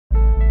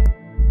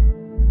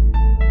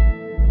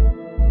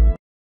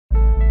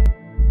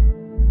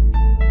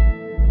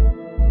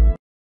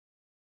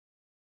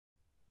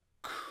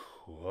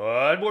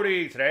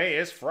morning. Today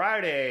is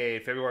Friday,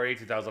 February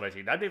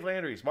 2019. I'm Dave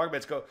Landry. Market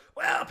bets go,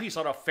 well, peace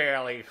on a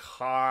fairly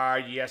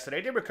hard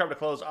yesterday. Did recover to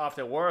close off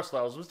the worst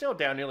levels, but still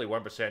down nearly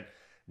 1%.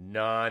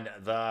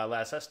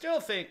 Nonetheless, I still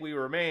think we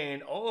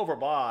remain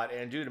overbought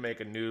and due to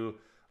make a new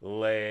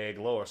leg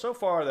lower. So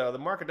far, though, the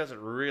market doesn't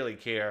really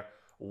care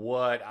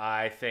what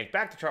I think.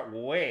 Back to chart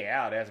way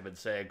out, as I've been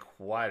saying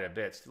quite a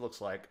bit. Still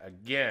looks like,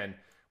 again,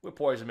 we're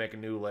poised to make a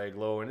new leg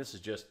lower, and this is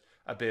just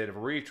a bit of a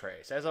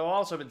retrace. As I've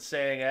also been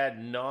saying ad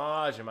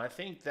nauseum, I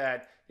think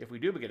that if we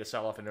do begin to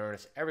sell off in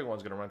earnest,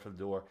 everyone's going to run for the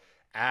door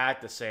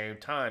at the same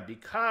time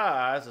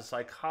because the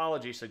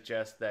psychology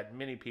suggests that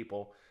many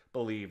people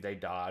believe they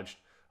dodged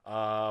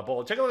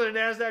bullet. Take a look at the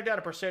NASDAQ, down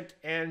 1%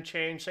 and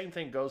change. Same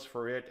thing goes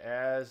for it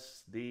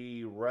as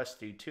the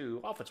Rusty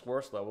 2, off its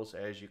worst levels,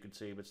 as you can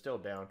see, but still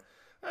down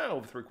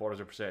over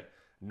 0.75%.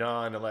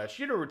 Nonetheless,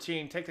 you know,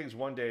 routine, take things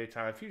one day at a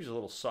time. Futures a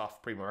little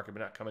soft pre-market,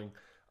 but not coming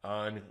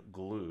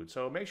unglued.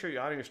 So make sure you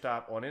honor your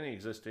stop on any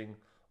existing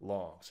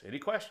longs. Any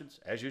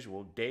questions? As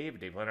usual, Dave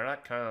at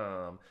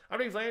DaveLandry.com. I'm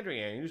Dave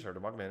Landry, and you just heard a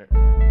Market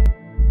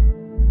Minute.